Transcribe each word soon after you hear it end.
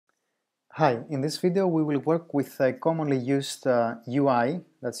Hi, in this video we will work with a commonly used UI,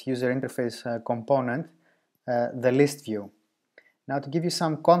 that's user interface component, the list view. Now to give you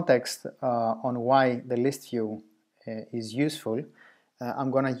some context on why the list view is useful,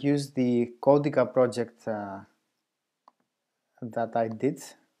 I'm going to use the Codica project that I did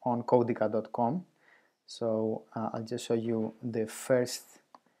on codica.com. So I'll just show you the first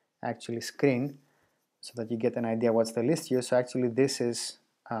actually screen so that you get an idea what's the list view. So actually this is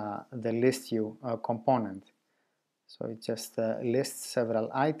the list view component. So it just lists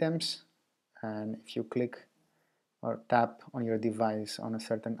several items, and if you click or tap on your device on a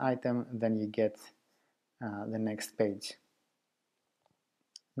certain item, then you get the next page.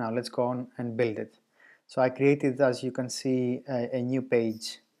 Now let's go on and build it. So I created, as you can see, a new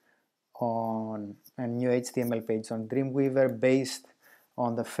page on a new HTML page on Dreamweaver based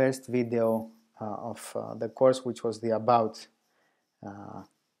on the first video of the course, which was the About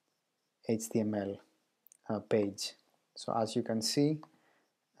HTML page. So as you can see,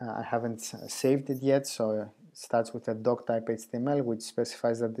 I haven't saved it yet, so it starts with a doc type HTML, which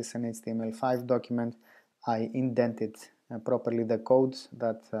specifies that this is an HTML5 document. I indented properly the code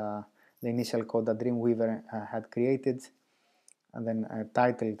that the initial code that Dreamweaver had created, and then I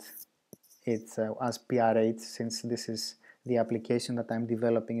titled it as PR8, since this is the application that I'm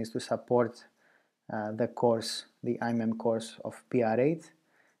developing is to support the course, the IMM course of PR8.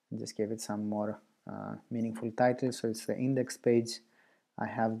 I just gave it some more meaningful title. So it's the index page. I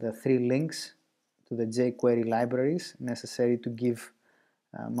have the 3 links to the jQuery libraries necessary to give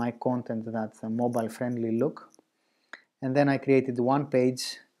my content that mobile friendly look. And then I created one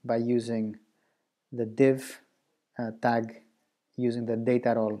page by using the div tag using the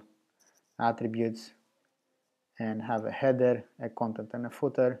data role attributes, and have a header, a content, and a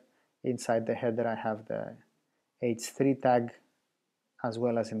footer. Inside the header I have the h3 tag as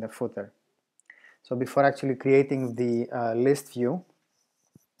well as in the footer. So before actually creating the list view,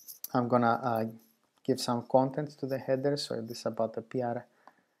 I'm gonna give some content to the header. So this is about the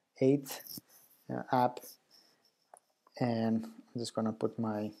PR8 app, and I'm just gonna put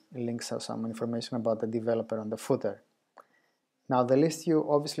my links or some information about the developer on the footer. Now the list view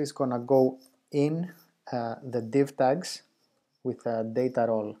obviously is gonna go in the div tags with data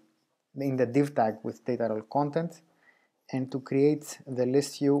role, in the div tag with data role content, and to create the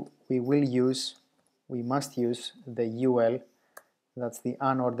list view we must use the UL, that's the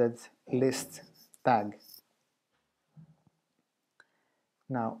unordered list tag.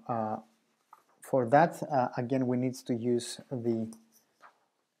 Now for that again we need to use the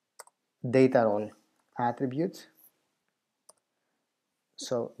data role attribute.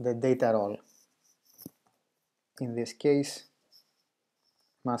 So the data role in this case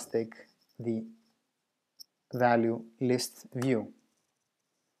must take the value list view.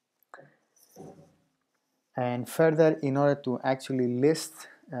 And further, in order to actually list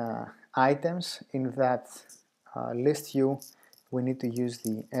items in that list view, we need to use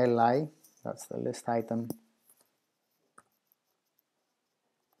the li, that's the list item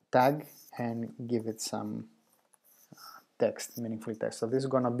tag, and give it some text, meaningful text. So this is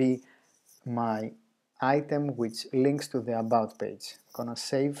going to be my item which links to the about page. I'm going to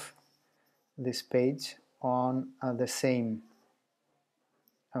save this page on the same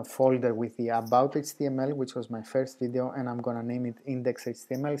folder with the about HTML, which was my first video, and I'm going to name it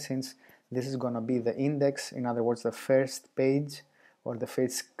index.html, since this is going to be the index, in other words the first page or the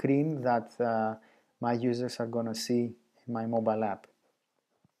first screen that my users are going to see in my mobile app.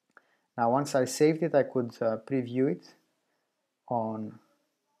 Now once I saved it, I could preview it on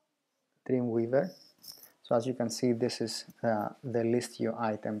Dreamweaver. So as you can see, this is the list view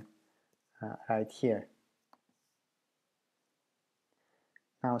item right here.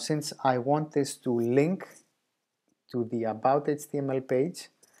 Now since I want this to link to the about HTML page,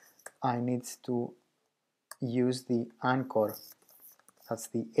 I need to use the anchor, that's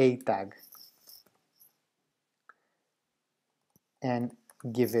the A tag, and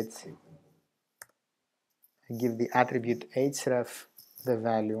give the attribute href the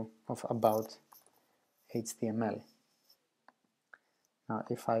value of about HTML. Now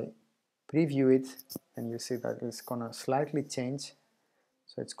if I preview it, then you see that it's gonna slightly change.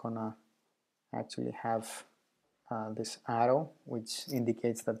 So it's gonna actually have this arrow which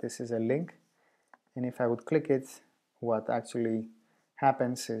indicates that this is a link, and if I would click it, what actually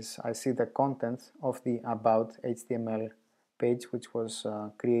happens is I see the content of the about HTML page, which was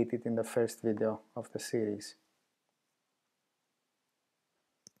created in the first video of the series.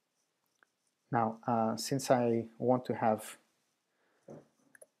 Now since I want to have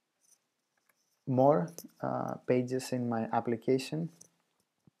more pages in my application,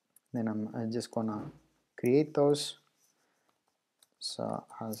 Then I'm just gonna create those. So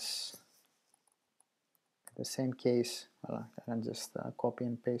as the same case, well, I can just copy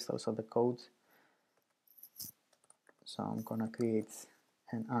and paste also the code. So I'm gonna create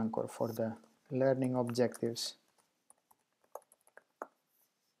an anchor for the learning objectives.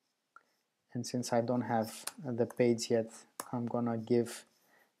 And since I don't have the page yet, I'm gonna give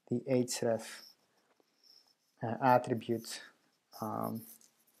the href attribute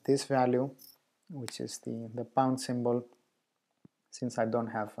this value, which is the pound symbol, since I don't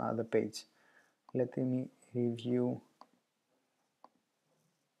have the page. Let me review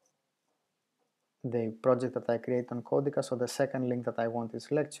the project that I create on Codica. So the second link that I want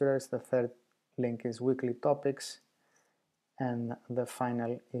is lecturers, the third link is weekly topics, and the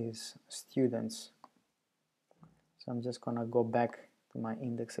final is students. So I'm just gonna go back to my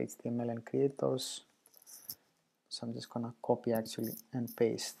index.html and create those. So I'm just gonna copy actually and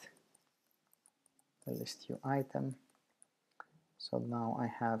paste the list view item. So now I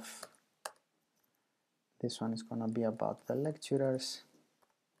have, this one is gonna be about the lecturers.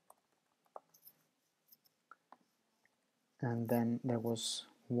 And then there was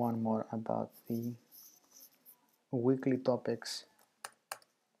one more about the weekly topics.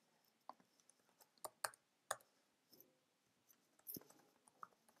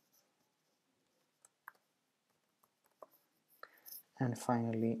 And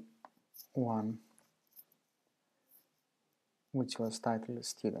finally one which was titled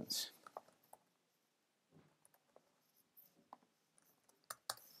students.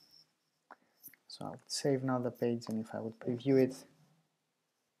 So I would save now the page, and if I would preview it,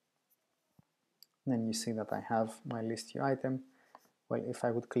 then you see that I have my list view item. Well, if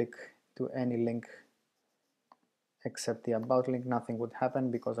I would click to any link except the about link, nothing would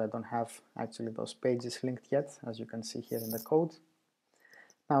happen because I don't have actually those pages linked yet, as you can see here in the code.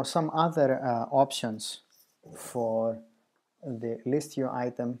 Now some other options for the list view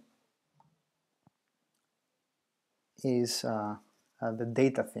item is the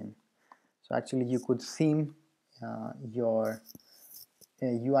data theme. So actually you could theme your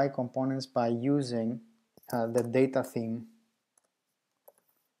UI components by using the data theme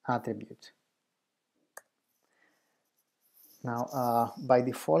attribute. Now by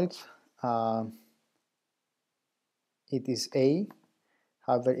default it is A.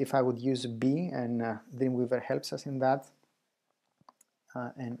 However, if I would use B, and Dreamweaver helps us in that,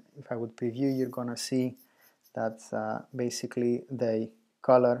 and if I would preview, you're gonna see that basically the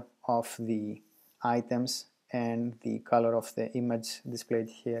color of the items and the color of the image displayed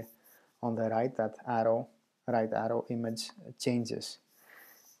here on the right, that arrow, right arrow image changes.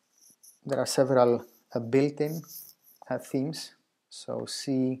 There are several built-in themes. So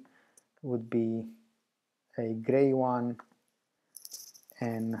C would be a gray one,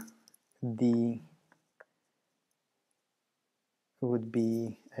 and D would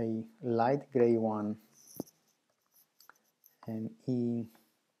be a light gray one, and E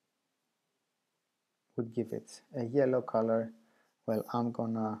would give it a yellow color. Well, I'm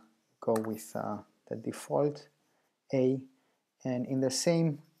gonna go with the default A, and in the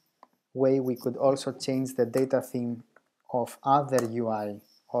same way we could also change the data theme of other UI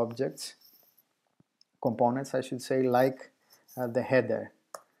objects, components I should say, like the header.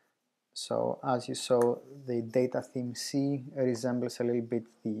 So as you saw, the data theme C resembles a little bit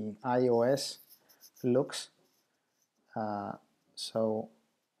the iOS looks. So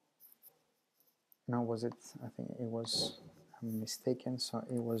now was it, I think it was, I'm mistaken, so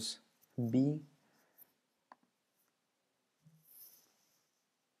it was B.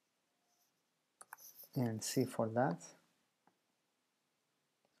 And C for that.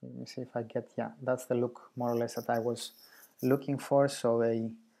 Let me see if I get, yeah, that's the look more or less that I was looking for. So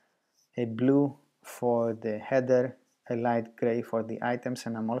a blue for the header, a light gray for the items,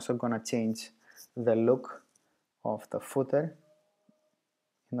 and I'm also gonna change the look of the footer.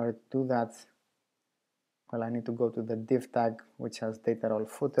 In order to do that, well, I need to go to the div tag which has data role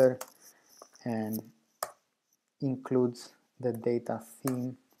footer and includes the data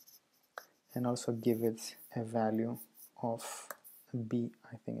theme, and also give it a value of B,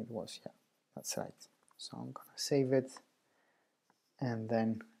 I think it was, yeah, that's right. So I'm gonna save it and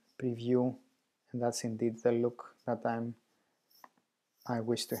then preview, and that's indeed the look that I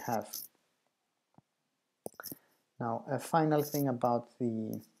wish to have. Now a final thing about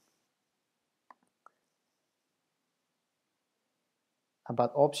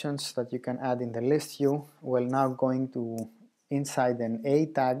options that you can add in the list view. We're now going to inside an A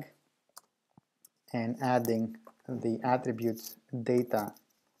tag and adding the attribute data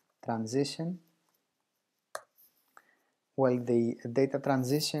transition, Well, the data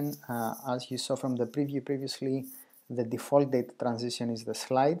transition, as you saw from the preview previously, the default data transition is the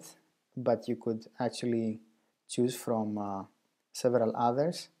slide, but you could actually choose from several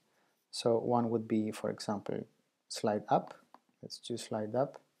others. So one would be, for example, slide up. Let's choose slide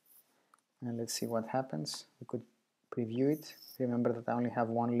up, and let's see what happens. We could preview it. Remember that I only have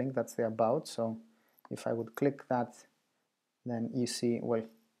one link, that's the about, so if I would click that, then you see, well,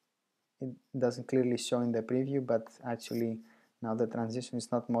 it doesn't clearly show in the preview, but actually now the transition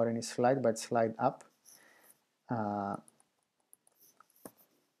is not more any slide, but slide up.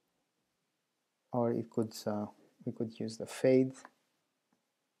 Or it could we could use the fade.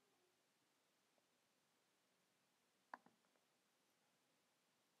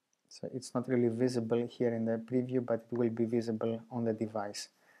 So it's not really visible here in the preview, but it will be visible on the device.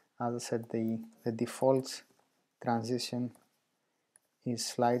 As I said, the default transition is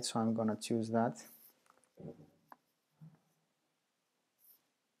slide, so I'm gonna choose that. I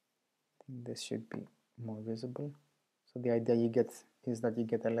think this should be more visible. So the idea you get is that you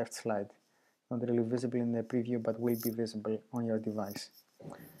get a left slide. Not really visible in the preview, but will be visible on your device.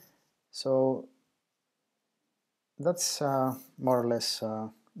 So that's more or less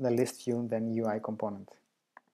the list view, then UI component.